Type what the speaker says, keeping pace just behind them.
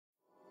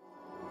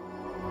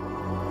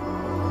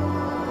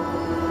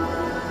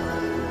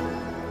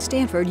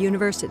Stanford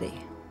University.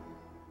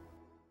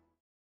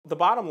 The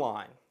bottom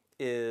line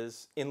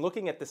is, in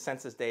looking at the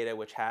census data,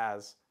 which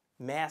has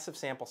massive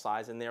sample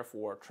size and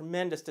therefore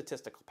tremendous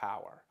statistical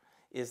power,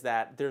 is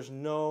that there's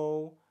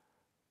no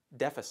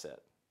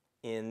deficit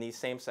in these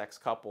same-sex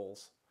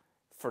couples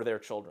for their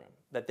children,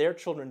 that their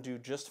children do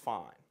just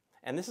fine.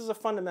 And this is a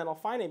fundamental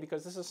finding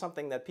because this is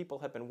something that people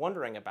have been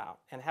wondering about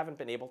and haven't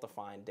been able to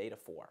find data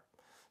for.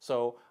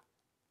 So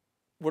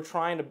we're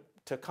trying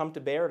to come to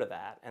bear to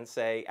that and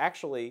say,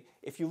 actually,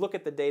 if you look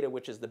at the data,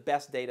 which is the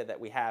best data that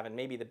we have and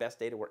maybe the best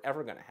data we're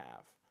ever going to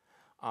have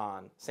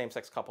on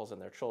same-sex couples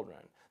and their children,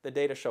 the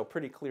data show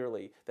pretty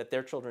clearly that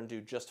their children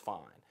do just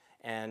fine.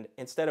 And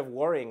instead of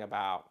worrying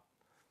about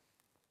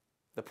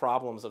the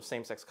problems of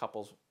same-sex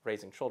couples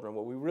raising children,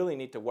 what we really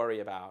need to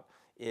worry about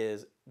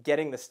is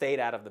getting the state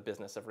out of the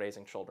business of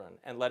raising children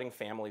and letting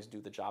families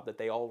do the job that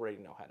they already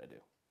know how to do.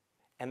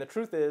 And the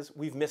truth is,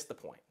 we've missed the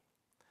point.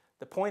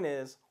 The point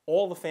is,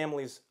 all the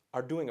families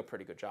are doing a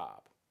pretty good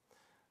job.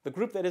 The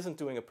group that isn't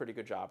doing a pretty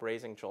good job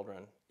raising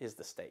children is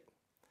the state.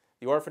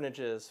 The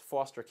orphanages,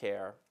 foster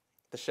care,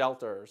 the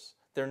shelters,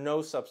 they're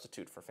no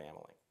substitute for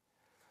family.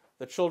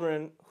 The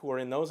children who are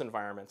in those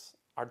environments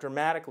are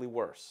dramatically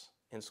worse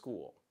in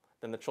school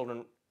than the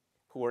children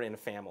who are in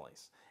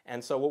families.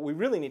 And so what we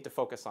really need to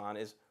focus on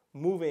is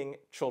moving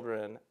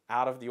children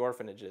out of the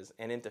orphanages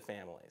and into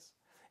families.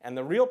 And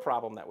the real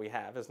problem that we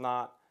have is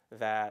not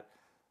that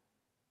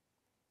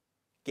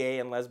gay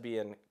and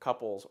lesbian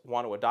couples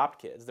want to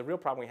adopt kids. The real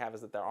problem we have is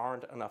that there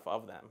aren't enough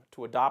of them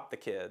to adopt the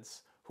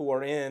kids who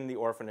are in the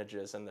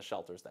orphanages and the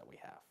shelters that we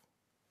have.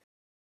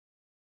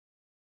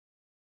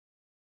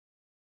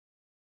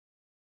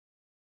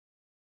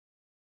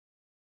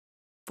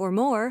 For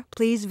more,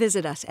 please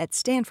visit us at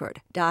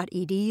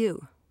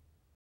stanford.edu.